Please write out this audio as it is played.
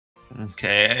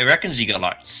Okay, it reckons you got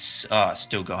like, it's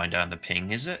still going down the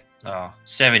ping, is it?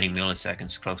 70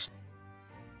 milliseconds close.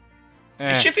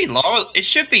 It should be lower. It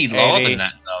should be lower 80. than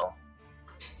that though.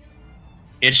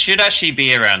 It should actually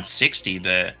be around 60,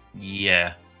 but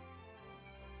yeah.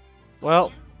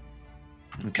 Well,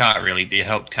 it can't really be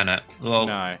helped, can it? Well,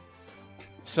 no.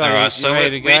 So, alright, so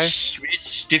ready to go?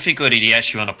 which difficulty do you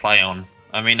actually want to play on?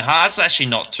 I mean, hard's actually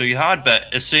not too hard, but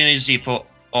as soon as you put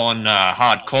on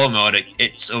hardcore mode,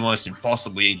 it's almost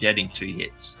impossible you're getting 2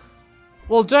 hits.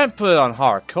 Well, don't put it on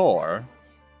hardcore.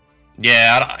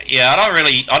 Yeah,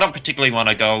 I don't particularly want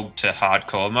to go to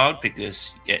hardcore mode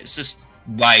because it's just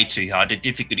way too hard. The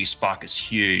difficulty spike is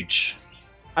huge.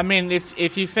 I mean,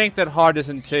 if you think that hard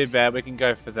isn't too bad, we can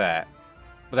go for that.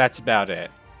 But that's about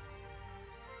it.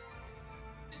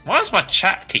 Why does my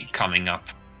chat keep coming up?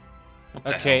 What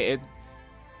the Okay, hell?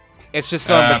 it's just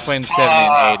going between 70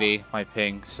 and 80, my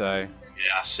ping, so...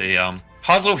 Yeah, I see.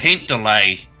 Puzzle hint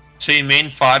delay. 2 min,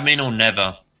 5 min, or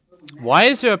never. Why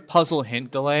is there a puzzle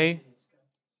hint delay?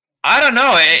 I don't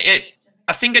know.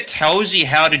 I think it tells you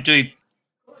how to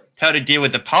deal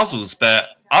with the puzzles, but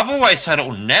I've always had it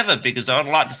on never because I'd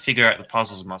like to figure out the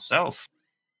puzzles myself.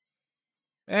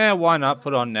 Eh, why not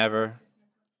put on never?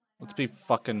 Let's be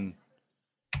fucking...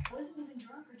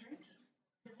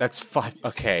 That's 5...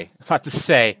 Okay, I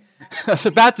was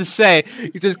about to say,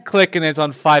 you just click and it's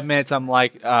on 5 minutes, I'm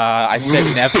like, I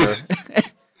said never.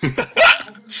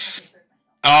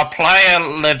 Player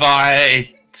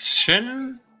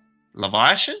levitation?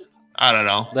 Levitation? I don't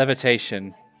know.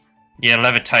 Levitation. Yeah,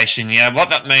 levitation. Yeah, what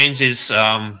that means is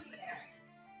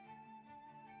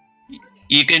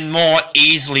you can more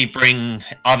easily bring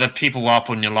other people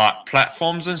up on your like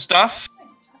platforms and stuff.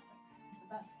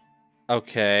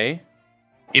 Okay.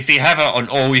 If you have it on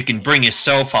all, you can bring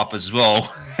yourself up as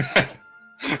well.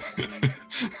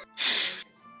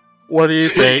 What do you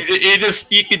think?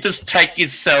 You can just take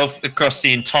yourself across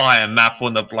the entire map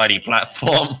on the bloody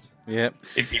platform. Yep.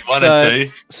 If you wanted to.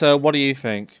 So what do you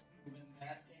think?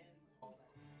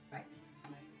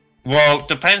 Well,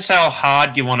 depends how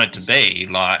hard you want it to be.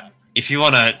 Like, if you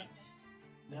want to,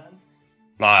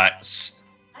 like,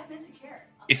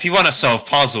 if you want to solve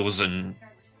puzzles and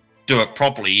do it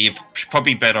properly, you're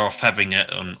probably better off having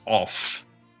it on off.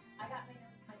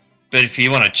 But if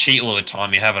you want to cheat all the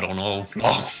time, you have it on all.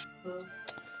 Oh.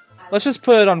 Let's just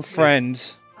put it on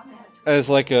friends as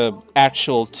like a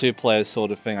actual 2-player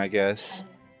sort of thing, I guess.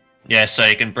 Yeah, so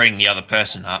you can bring the other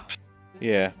person up.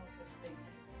 Yeah.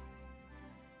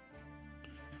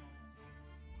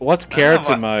 What's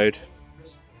character mode?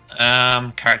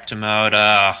 Character mode,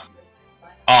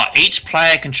 each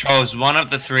player controls one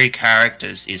of the 3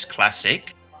 characters is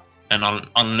classic and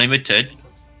unlimited,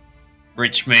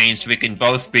 which means we can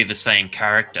both be the same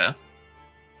character.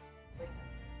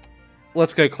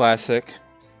 Let's go classic.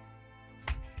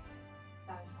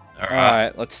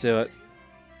 Alright, let's do it.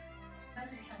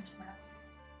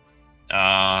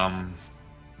 Alright,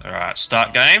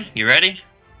 start game. You ready?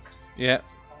 Yeah.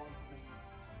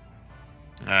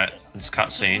 Alright, let's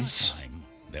cut scenes.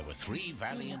 There were 3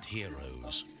 valiant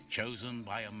heroes, chosen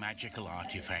by a magical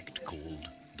artifact called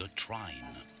the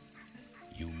Trine.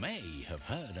 You may have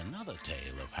heard another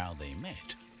tale of how they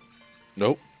met.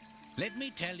 Nope. Let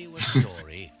me tell you a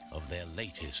story of their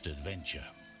latest adventure.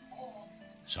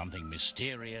 Something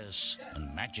mysterious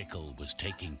and magical was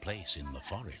taking place in the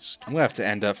forest. I'm gonna have to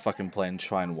end up fucking playing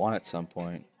Trine 1 at some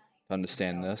point to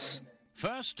understand this.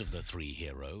 First of the 3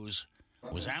 heroes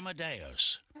was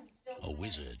Amadeus, a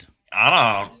wizard.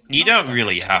 You don't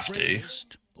really have to.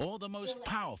 Or the most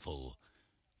powerful,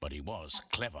 but he was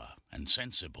clever and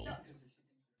sensible.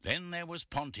 Then there was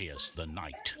Pontius the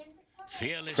knight,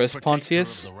 fearless Chris protector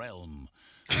Pontius? of the realm,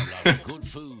 who loved good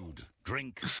food,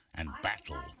 drink, and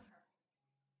battle.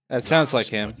 That sounds like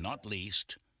Last him. but not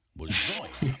least was Zoya,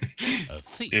 a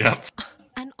thief. Yep.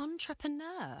 An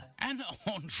entrepreneur. An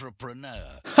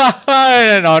entrepreneur.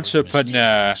 An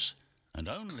entrepreneur. Mysterious and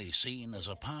only seen as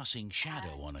a passing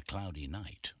shadow on a cloudy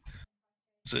night.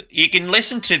 So you can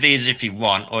listen to these if you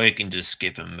want, or you can just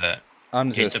skip them, but I'm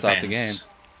just it gonna start the game. depends.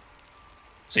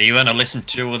 So you want to listen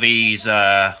to all these,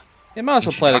 You might as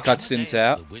well play the cutscenes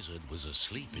out. The wizard was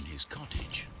asleep in his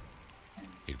cottage.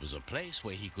 It was a place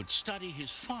where he could study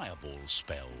his fireball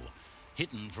spell,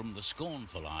 hidden from the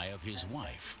scornful eye of his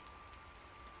wife.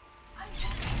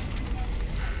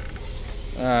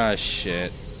 Ah,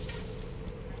 shit.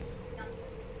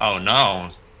 Oh no.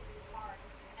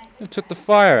 It took the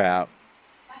fire out.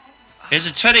 There's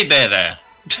a teddy bear there.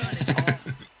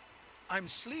 I'm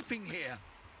sleeping here.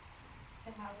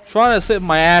 Trying to sit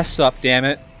my ass up, damn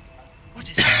it. What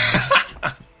is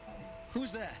that?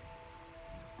 Who's there?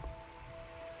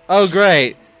 Oh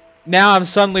great. Now I'm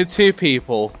suddenly 2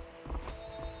 people.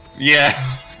 Yeah.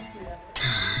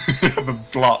 The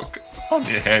block on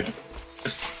your head.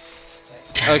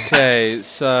 Okay,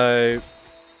 so...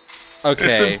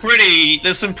 Okay.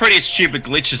 There's some pretty stupid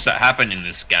glitches that happen in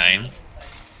this game.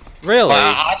 Really?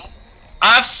 Like,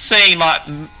 I've seen, like,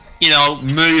 you know,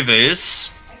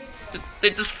 movers.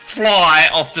 They just fly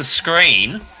off the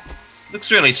screen.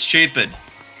 Looks really stupid.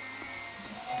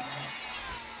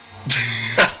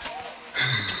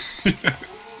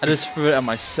 I just threw it at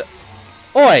myself.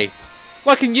 Oi!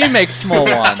 Why can you make small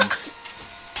ones?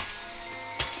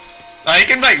 Oh, you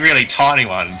can make really tiny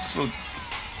ones.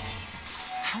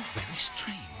 How very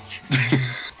strange.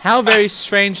 How very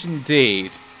strange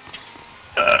indeed.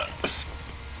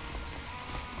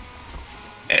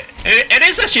 It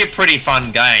is actually a pretty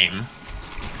fun game.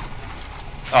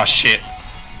 Oh shit.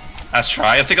 That's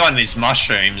right, you have to go on these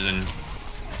mushrooms and...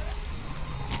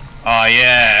 Oh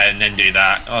yeah, and then do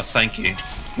that. Oh, thank you.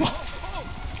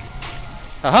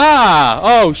 Aha!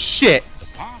 Oh shit! The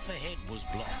path ahead was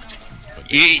blocked.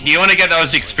 Do you want to get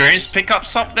those experience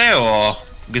pickups up there, or...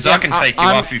 Because I can take you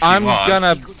off if you want. I'm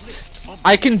gonna...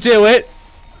 I can do it!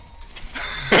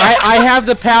 I have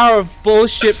the power of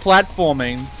bullshit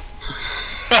platforming.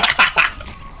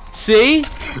 See?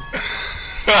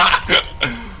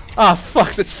 Oh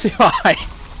fuck, that's too high.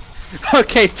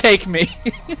 Okay, take me.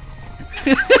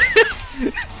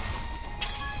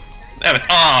 Damn it.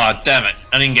 Oh, damn it.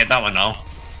 I didn't get that one, though.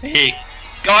 Here,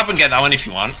 go up and get that one if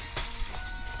you want.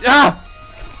 Ah!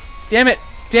 Damn it!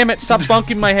 Damn it! Stop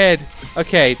bunking my head.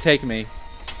 Okay, take me.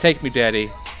 Take me, Daddy.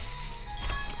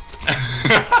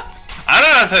 I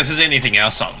don't know if there's anything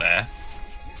else up there.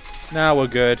 Nah, we're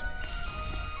good.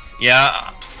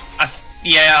 Yeah, I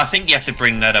think you have to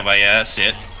bring that away. Yeah, that's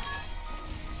it.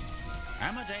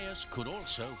 Amadeus could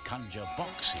also conjure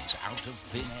boxes out of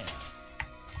thin air.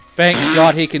 Thank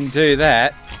God he can do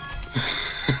that.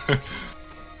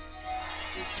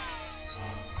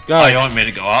 Go. Oh, you want me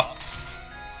to go up?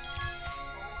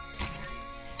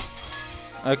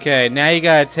 Okay, now you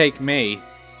gotta take me.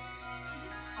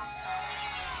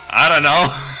 I don't know.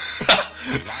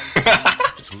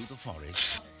 Through the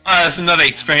forest, Oh, there's another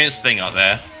experience thing up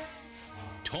there.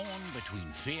 torn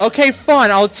between fear Okay,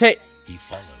 fine, I'll take... he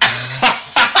followed.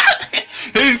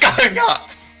 Who's going up?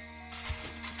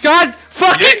 God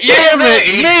fucking Yeah, damn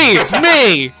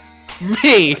it!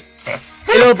 Me!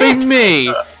 It'll be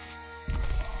me!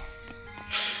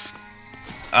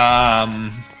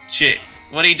 Shit.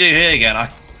 What do you do here again? I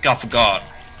forgot.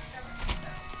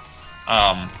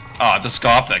 Oh, just go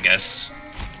up, I guess.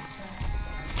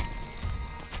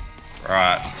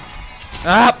 Right.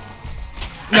 Ah!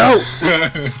 No!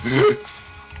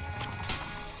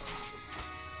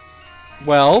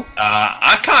 Well,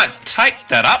 I can't take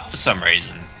that up for some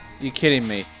reason. you kidding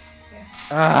me?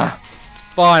 Ah!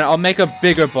 Fine, I'll make a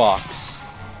bigger box.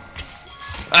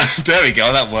 There we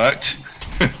go, that worked.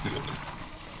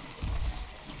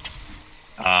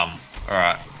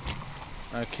 Alright.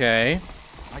 Okay.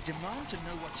 I demand to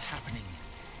know what's happening.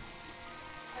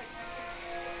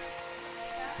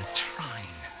 The Trine.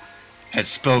 Has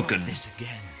spoken. This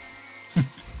again.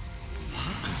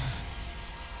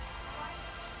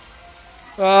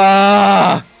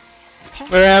 Ah!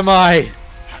 Where am I?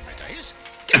 Amadeus,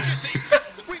 get your thing.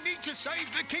 We need to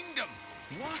save the kingdom.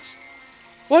 What?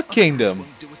 What kingdom?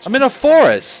 I'm in a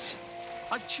forest.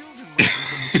 Our children were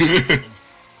from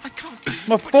I can't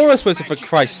I'm a forest wizard, for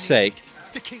Christ's sake.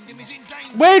 The kingdom is in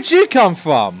danger. Where'd you come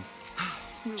from?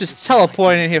 Just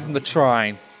teleporting in here from the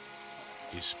Trine.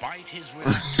 Despite his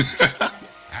reluctance,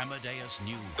 Amadeus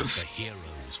knew that the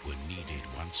heroes were needed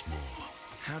once more.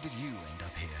 How did you end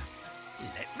up here?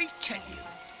 Let me tell you.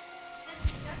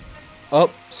 Oh,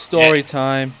 story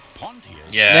time. Pontius.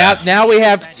 Yeah. Now we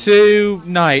have 2 There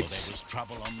knights. was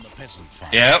trouble on the peasant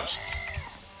farms. Yep.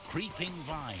 Creeping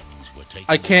vines were taking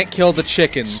I can't the kill the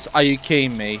chickens. Are you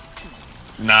kidding me?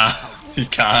 Nah, you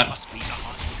can't. Must be the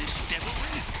heart of this devil.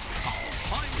 I'll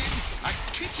find him and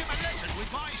teach him a lesson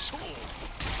with my sword.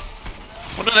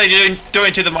 What are they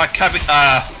doing to my cabbage?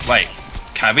 Wait,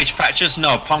 cabbage patches?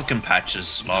 No, pumpkin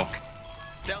patches. Lol.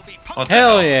 There'll be What the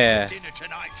Hell hell? yeah. dinner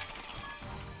tonight.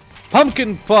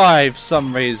 Pumpkin pie for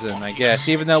some reason, I guess.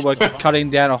 Even though we're cutting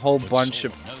down a whole bunch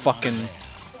of fucking...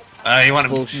 You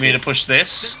want me Bullshit. to push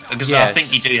this? Because I Yes.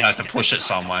 think you do have to push it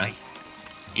somewhere.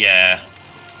 Yeah.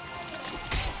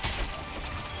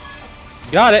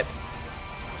 Got it.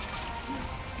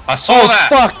 I saw Oh, that.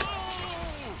 fuck.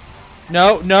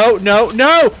 No, no, no,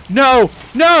 no, no,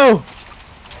 no!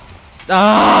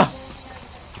 Ah!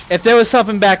 If there was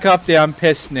something back up there, I'm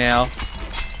pissed now.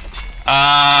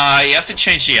 You have to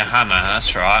change to your hammer.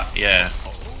 That's right. Yeah.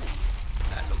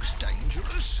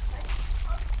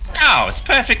 No, it's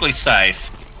perfectly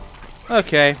safe.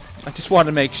 Okay, I just wanted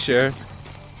to make sure.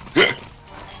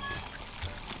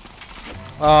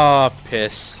 Oh,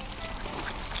 piss.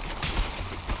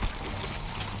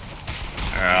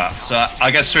 Alright, so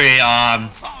I guess we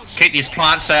keep these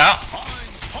plants out.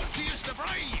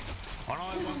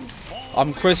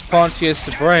 I'm Chris Pontius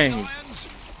the Brave.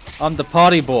 I'm the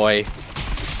party boy.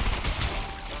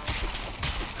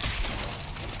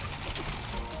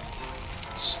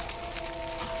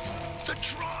 The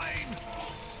Trine!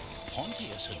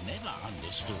 Pontius had never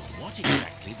understood what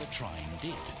exactly the Trine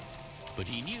did, but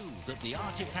he knew that the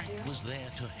artifact was there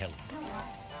to help.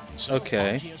 And so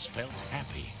Pontius felt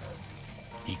happy.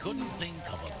 He couldn't think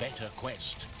of a better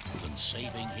quest than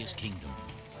saving his kingdom.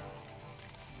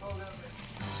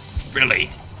 Really?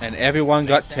 And everyone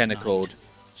got tentacled.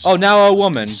 Oh, now a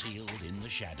woman.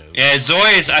 Yeah, Zoe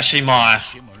is actually my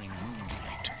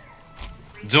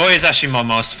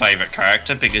most favorite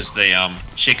character because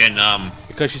she can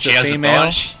because she's she a has female.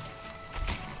 dodge.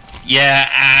 Yeah,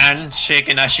 and she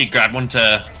can actually grab onto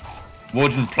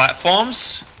wooden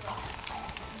platforms.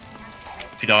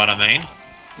 If you know what I mean.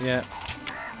 Yeah.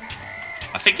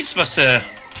 I think it's supposed to.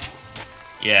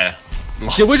 Yeah.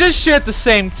 Did we just shit at the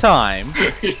same time?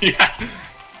 Yeah.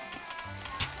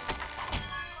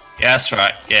 Yeah, that's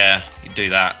right. Yeah, you do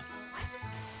that.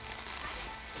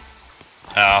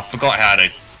 I forgot how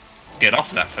to get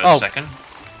off that for a second.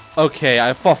 Okay,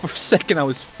 I thought for a second I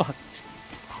was fucked.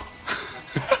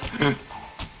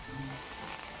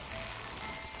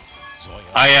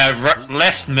 I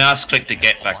left mouse click to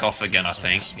get back off again, I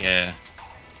think. Yeah.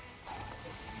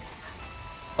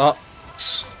 Oh.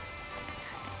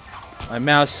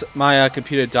 My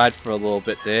computer died for a little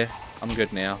bit there. I'm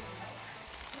good now.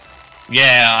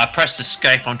 Yeah, I pressed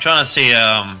escape. I'm trying to see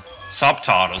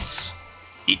subtitles.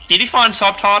 Did you find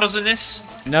subtitles in this?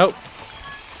 Nope.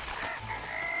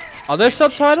 Are there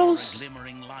subtitles?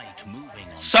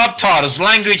 Subtitles,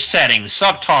 language settings,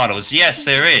 subtitles. Yes,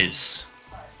 there is.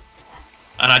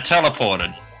 And I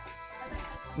teleported.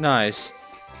 Nice.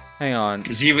 Hang on.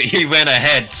 Because he went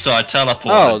ahead, so I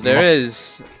teleported. Oh, there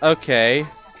is. Okay.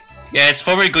 Yeah, it's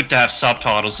probably good to have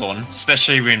subtitles on,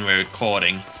 especially when we're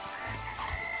recording.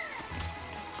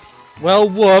 Well,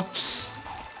 whoops.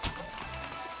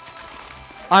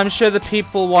 I'm sure the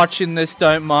people watching this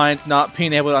don't mind not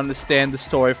being able to understand the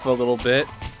story for a little bit.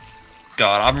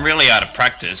 God, I'm really out of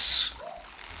practice.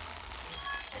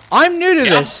 I'm new to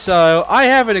this, so I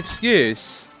have an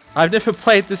excuse. I've never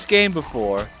played this game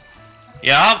before.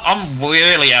 Yeah, I'm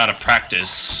really out of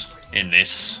practice in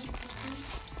this.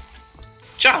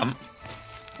 Jump?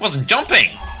 Wasn't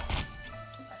jumping.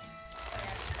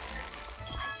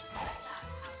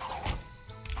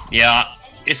 Yeah,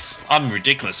 I'm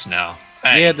ridiculous now.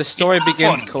 Hey, Yeah, the story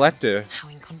begins collector. How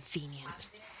inconvenient.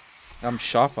 I'm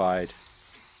shock-eyed.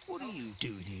 What are you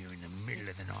doing here in the middle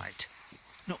of the night?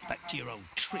 Not back to your old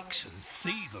tricks and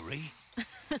thievery.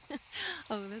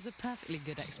 Oh, there's a perfectly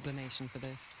good explanation for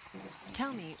this.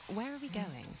 Tell me, where are we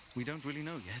going? We don't really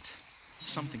know yet.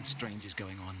 Something strange is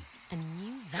going on. A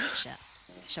new venture.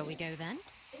 Shall we go then?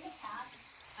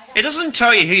 It doesn't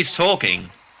tell you who's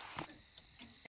talking.